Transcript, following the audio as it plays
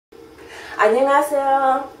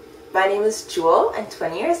안녕하세요. My name is Jewell. I'm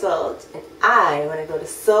 20 years old and I want to go to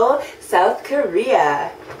Seoul, South Korea.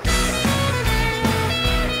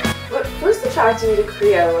 What first attracted me to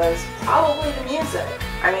Korea was probably the music.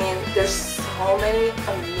 I mean, there's so many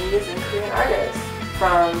amazing Korean artists,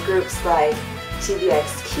 from groups like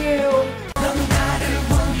TVXQ,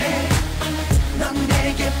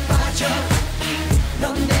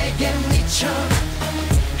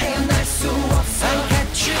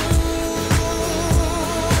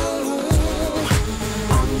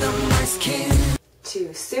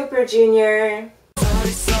 to Super Junior,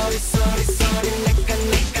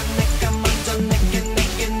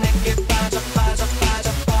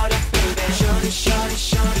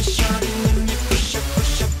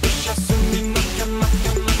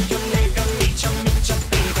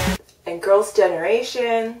 and Girls'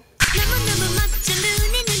 Generation.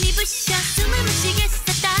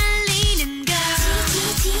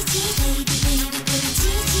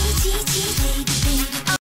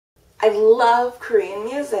 I love Korean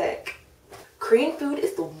music. Korean food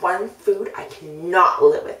is the one food I cannot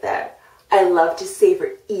live without. I love to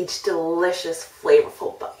savor each delicious,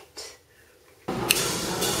 flavorful bite.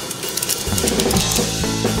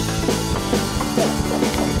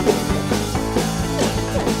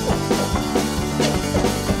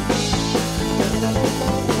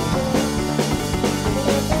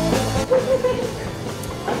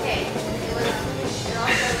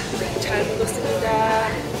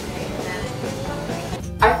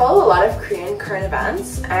 I follow a lot of Korean current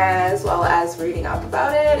events, as well as reading up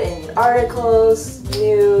about it in articles,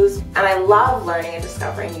 news, and I love learning and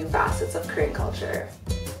discovering new facets of Korean culture.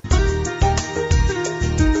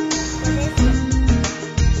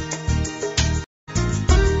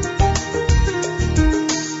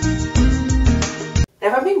 Now,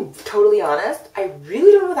 if I'm being totally honest, I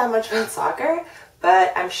really don't know that much about soccer,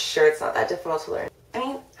 but I'm sure it's not that difficult to learn. I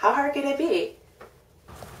mean, how hard could it be?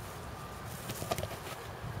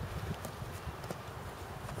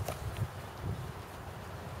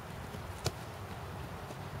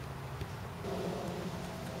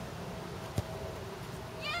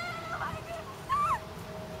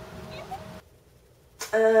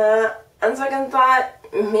 On second thought,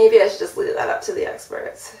 maybe I should just leave that up to the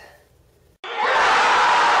experts.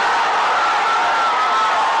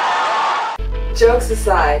 Jokes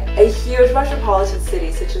aside, a huge metropolitan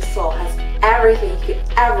city such as Seoul has everything you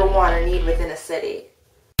could ever want or need within a city.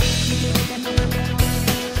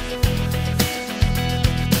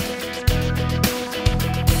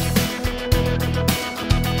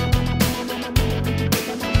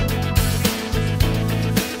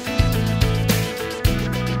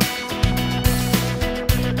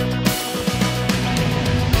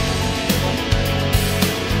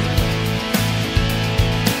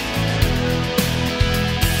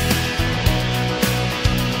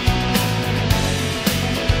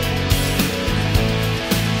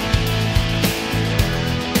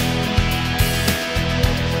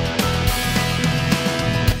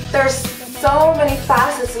 There's so many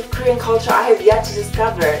facets of Korean culture I have yet to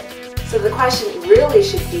discover. So the question really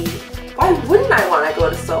should be, why wouldn't I want to go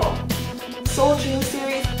to Seoul? Seoul Dream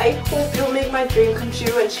Series, I hope you'll make my dream come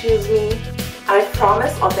true and choose me. And I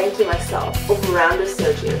promise I'll thank you myself over a round of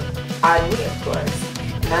soju. On me, of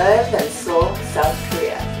course. None other than Seoul, South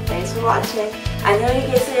Korea. Thanks for watching.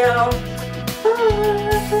 안녕히 계세요.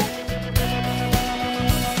 Bye.